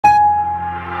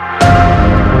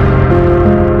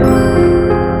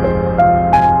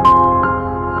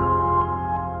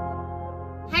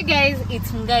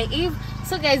Mungai Eve.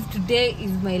 So guys, today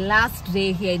is my last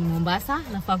day here in Mombasa.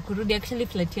 Nafaa kurudi, actually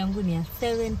flight yangu ni at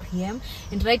 7 p.m.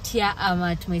 and right here I'm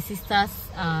at my sister's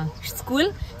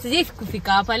school. Sijai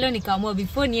kufika hapa leo, nikaamua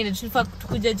before niende, tulifaa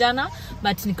kuja jana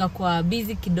but nikakuwa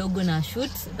busy kidogo na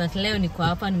shoot, but leo niko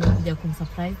hapa nimekuja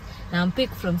kumsurprise. Na I'm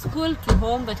pick from school to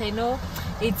home, but I know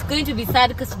it's going to be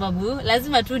sad kwa sababu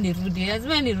lazima tu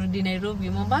nirudi Nairobi.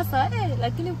 Mombasa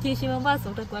lakini ukiishi Mombasa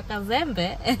utakuwa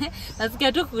kazembe.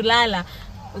 Nasikia tu kulala.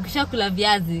 Ukishakula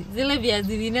viazi, zile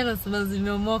viazi vineno sababu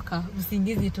zimeomoka,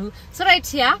 usingizi tu. So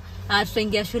right here,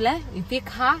 tutaingia shule, we pick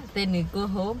her, then we go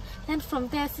home. And from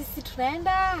there, sisi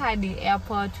tunaenda hadi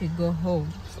airport, we go home.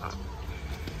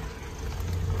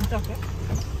 It's okay.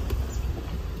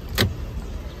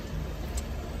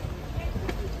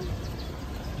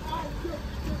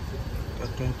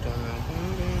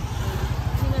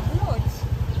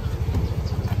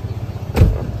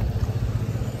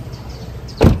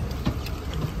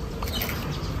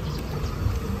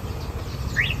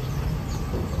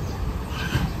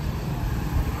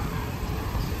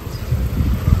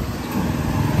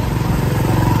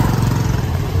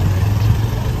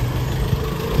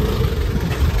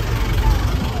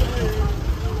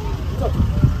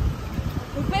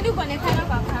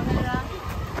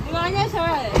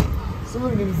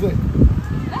 Someone is there.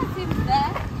 That's him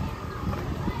there.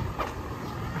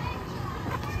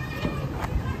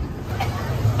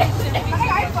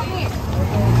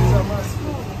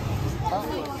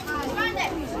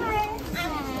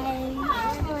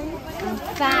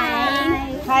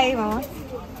 Fine. Hi, Mama.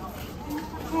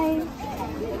 Hi.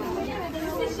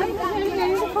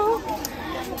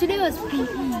 Today was PE.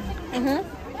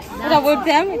 What about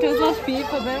them? It was not PE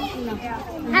for them? No.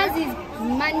 Ours is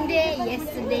Monday,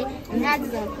 yesterday, and ours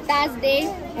is on Thursday,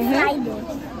 Friday.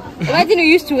 Imagine we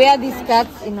used to wear these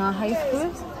skirts in our high school.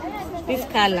 This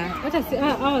color. What is it?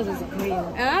 Ours is green.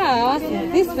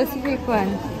 Awesome. This specific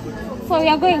one. So we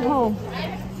are going home.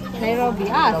 Nairobi. We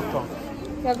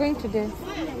are going today.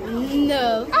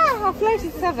 No. Our flight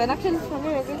is 7. Actually, from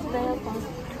here we are going to the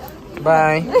airport.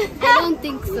 Bye. I don't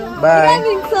think so. Bye. I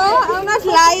think so. I'm not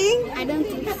lying. I don't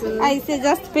think so. I say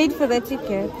just paid for the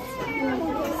ticket.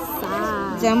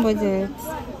 Jumbo jet.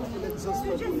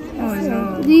 Oh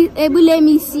no. Let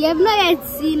me see. I've not yet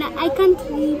seen. I can't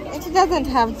read. It doesn't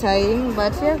have time,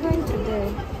 but we are going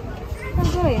today.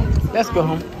 I'm going. Let's go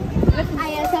home.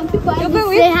 Some people You're I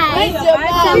going say with? hi.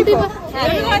 Some people.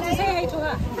 You want to say hi to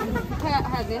her?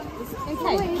 Her there?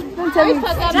 Inside. Don't tell me.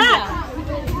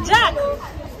 Jack!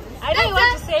 I know you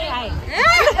want to say hi.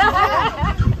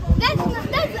 That's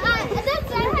hi.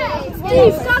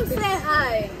 Please come say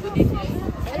hi.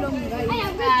 Hello,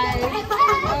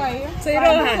 How are you? So you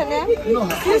know her? No.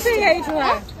 You say hi to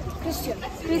her?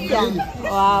 Christian.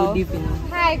 Wow. Good evening.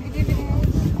 Hi, good evening.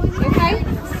 You hi?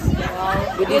 Wow.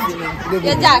 Good evening. Good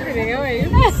You're evening. Jack. How are you?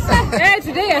 Hey,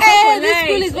 today you're so This nice.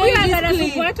 school is very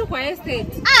disciplined. Watu kwa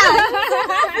estate.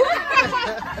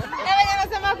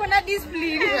 Wanasema kuna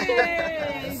discipline.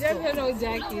 Just know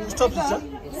Jackie. Stop, teacher.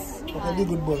 Okay, be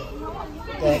good boy.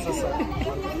 Yeah, sasa.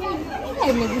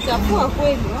 Imejichafua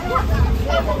kweli.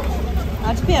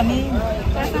 Atupia mimi.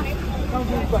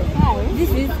 This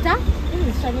is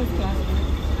Shani's class.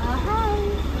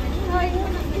 Hi.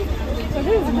 So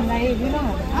this is Mungai, you know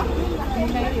her?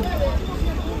 Mungai.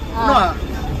 No.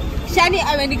 Shani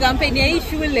amenikampenia hii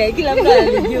shule, kila mtu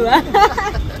anajua.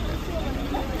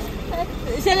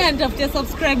 Shani anatafutia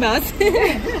subscribers.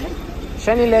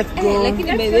 Shani, let's go.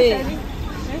 Lakini bebe,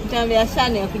 nitaambia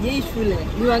Shani akuje hii shule.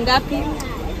 Ni wangapi?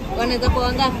 Wanaweza kwa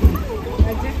wangapi?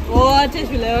 Wote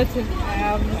shule yote.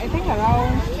 I think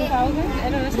around 2,000. I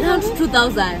don't know. Around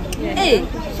 2,000. Yeah. Hey,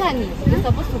 Shani, you're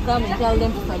supposed to come and tell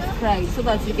them to subscribe so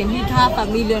that you can hit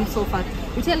 500,000 so far.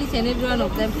 You tell each and every one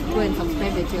of them to go and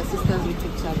subscribe to your sister's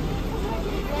YouTube channel.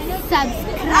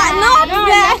 Subscribe. Not No,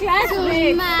 there. To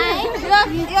my.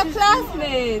 Your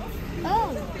classmates.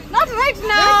 Oh. Not right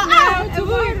now.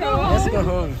 Tomorrow. Let's go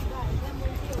home.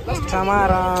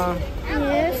 Tamara.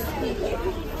 Yes.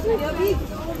 Your big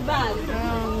bag.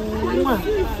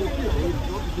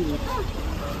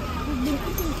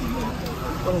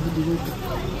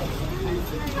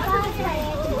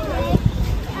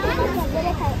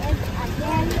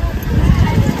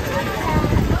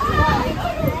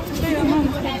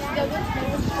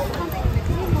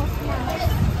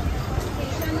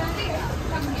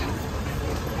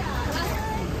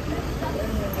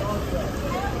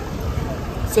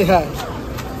 Say hi.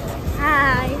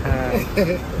 Hi.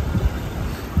 Hi.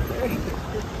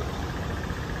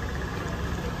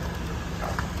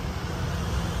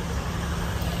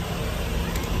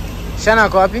 Shana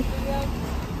ako wapi?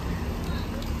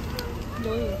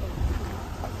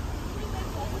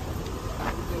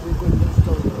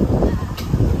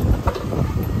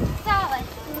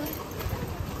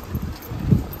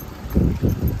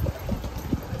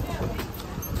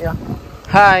 Yeah.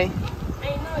 Hi.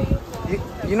 I know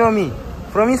you. You know me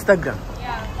from Instagram.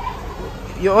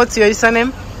 Yeah. What's your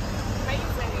username? My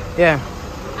username. Yeah.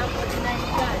 I'm ordinary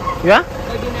girl. Yeah.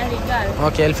 Ordinary girl.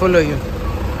 Okay, I'll follow you.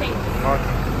 Thank you.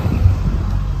 Okay.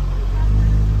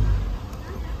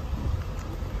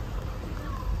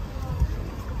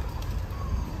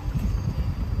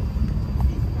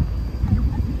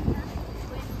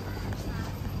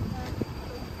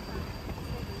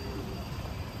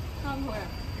 Come where?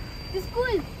 The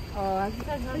school. Oh,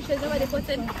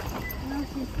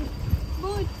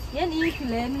 But yani hii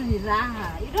shule yenu ni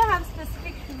raha. You don't have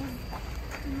specific shoes.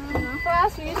 For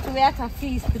us, we used to wear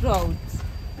tafis throughout.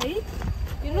 Right?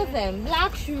 You know them,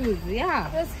 black shoes, yeah.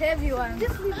 those heavy ones.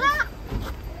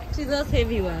 See those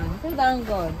heavy ones. Oh, thank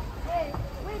God.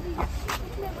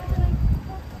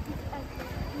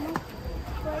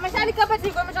 Mashali kapa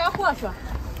tilikuwa imetoka kuoshwa?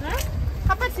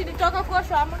 Hapa tilitoka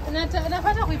kuoshwa ama?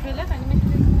 Napata kuipeleka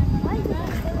nimeshiriki.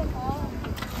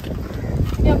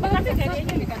 Ya mpaka pekee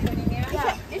yenyewe nikatoni yake.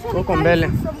 Huko mbele.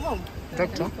 From home.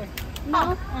 Doctor.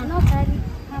 No, no carry.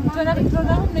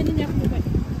 Tunaona mna nyinyi hapo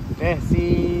kwani?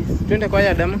 Si twende kwa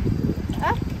ya dama.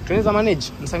 Tunaweza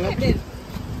manage msangapi?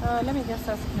 Let me just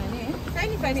ask Nani.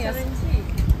 Tiny funny.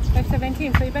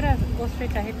 5:17. So you better go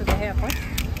straight ahead to the airport.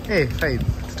 5.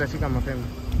 Tutafika mapema.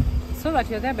 So that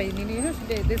you're there by nini? You know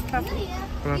today this traffic.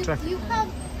 Kuna traffic. You have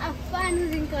a fun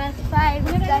who's in class 5.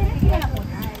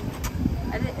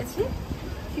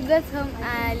 She goes home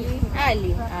early. Early.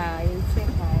 You'll say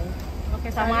hi. Okay,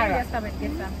 so Tamara. I'll just come and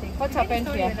get something. What happened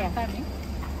to your Sorry, hair? I'm coming.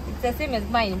 It's the same as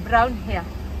mine, brown hair.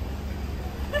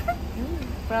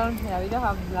 Brown hair. We don't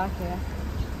have black hair.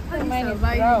 Mine is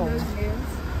brown.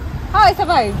 How I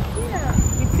survive? Yeah.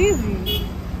 It's easy.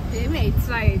 They may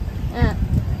try it.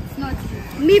 It's not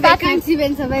easy. Me, I can't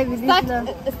even survive with this long.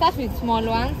 Start with small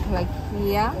ones, like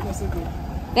here.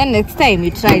 Then next time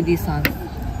we try this one.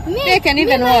 They can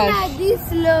even mine wash. are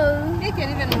this low. They can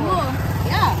even wash.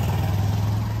 Yeah.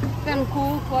 Then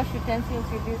cook, wash utensils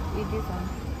with this one.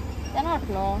 They're not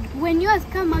long. When yours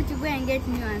come out, you go and get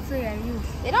new ones. So you're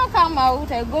used. They don't come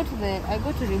out. I go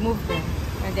to remove them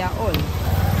when they are old.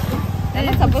 They're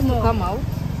not supposed to come out.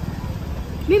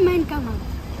 Me, mine come out.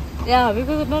 Yeah,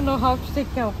 because I don't know how to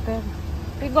take care of them.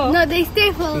 We go. No, they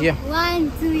stay for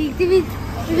 1, 2 weeks. If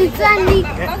it's 1 week,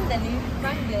 Bang the leaf,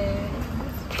 bang the...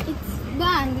 it's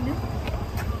banged.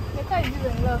 They can't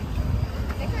even love.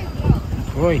 They can't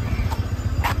love. Oi.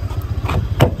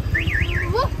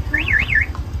 Whoop.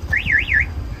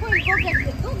 Wait, go get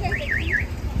the key.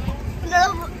 No.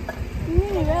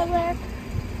 Robert.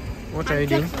 What are you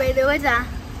doing? Just by the water.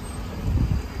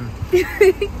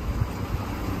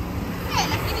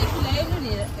 Lakini shule yenu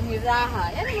ni raha.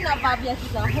 Yaani mnavaa viatu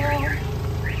za home.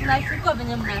 Mnachukua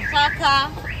venye mnataka.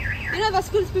 You know the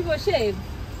schools people shave?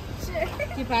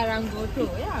 Kiparangoto,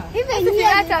 yeah. Even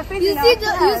here,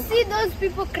 you see those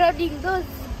people crowding, those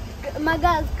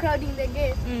magas crowding the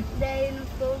gate. They're in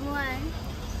Form 1.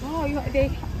 Oh,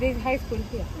 they high school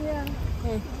here. Yeah.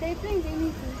 They think they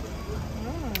need to.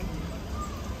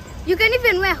 You can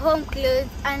even wear home clothes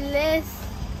unless...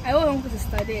 I wear home to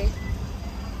study.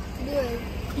 Good.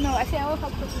 No, actually I wear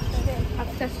home to study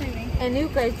after swimming. And you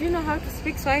guys, do you know how to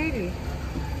speak Swahili?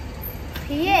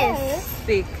 Yes.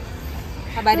 Speak.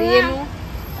 Habari yenu?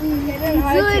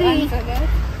 Nzuri.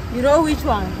 You know which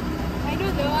one? I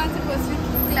know the ones who was with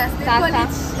class. They Tata. call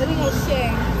it ring of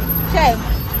shame. Chef.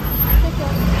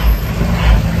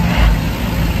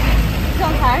 It's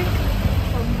okay.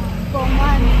 Form 1.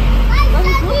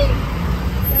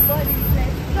 The body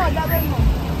place. No, double home.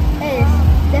 Yes.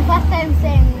 The first time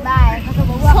saying bye. So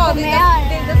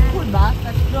there's a school bus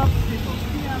that drops people.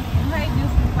 Why do you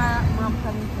prefer mom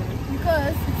coming to it?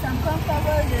 Because it's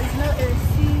uncomfortable, there's no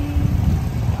AC.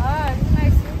 Oh, it's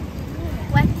nice.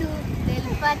 Watu,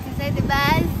 they'll fat inside the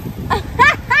bus.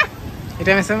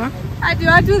 Itamesema? Ati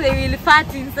watu they will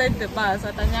fart inside the bus.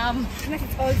 Watanyama.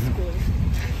 It's old school.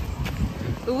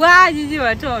 Wow, jiji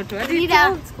watoto. Ati it's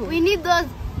old school. We need those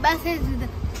buses with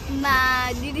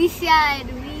madirisha and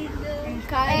windows.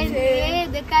 And yeah,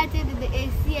 the curtain with the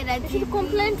AC and a You should TV.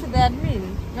 complain to the admin,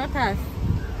 not us.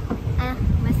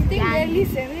 Must They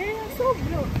listen. They're so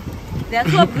broke. They are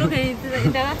so broken into the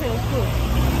international school.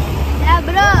 Yeah,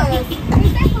 bro.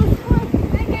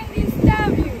 They can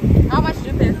disturb you. How much do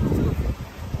you pay for school?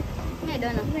 I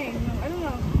don't know. No, I don't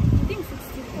know. I think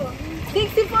 64.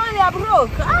 64, they are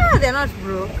broke. Ah, they're not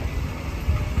broke.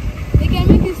 They can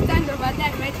make you stand over there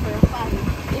and wait for your father.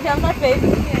 If I'm not paid,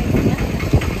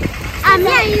 Yeah,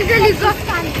 I usually go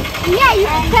stand. Yeah, you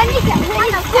can when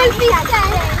it's school fees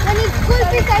time. When it's school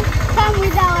fees time, come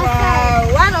with our side.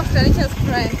 one of Tanisha's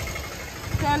friends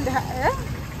told her,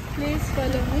 Please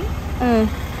follow me.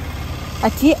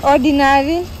 Ati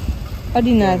ordinary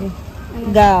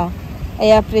girl. I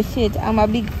appreciate. I'm a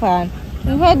big fan.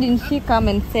 Why didn't she come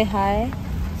and say hi?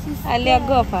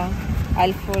 Aliogopa.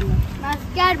 I'll follow. I'm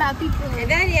scared by people. And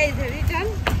then here is written.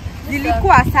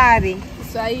 Zilikuwa sare.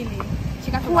 Swahili.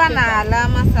 Kuwa na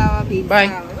alama sawa bin. Bye.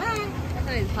 That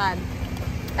one is fun.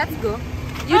 Let's go.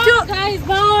 You too, guys.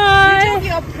 Bye. You took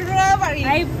your property.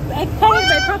 I covered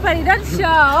my property. Don't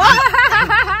show.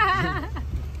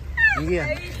 Ingia.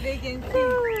 They can see.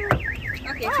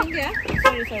 Okay, finger.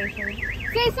 Sorry.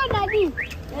 Say so, Daddy.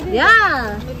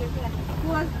 Yeah. Who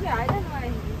was here? I don't know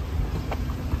why.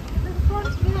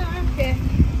 Okay.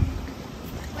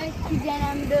 Wait,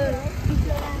 I'm done.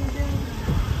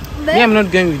 Me, I'm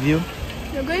not going with you.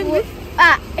 You're going with?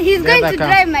 He's The going other to car.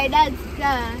 drive my dad's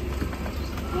car.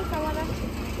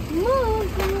 Move.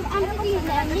 I'm taking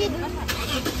the middle.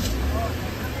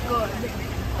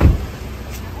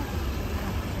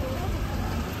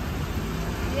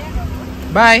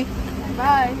 Bye.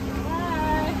 Bye.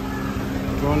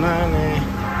 Tuonane.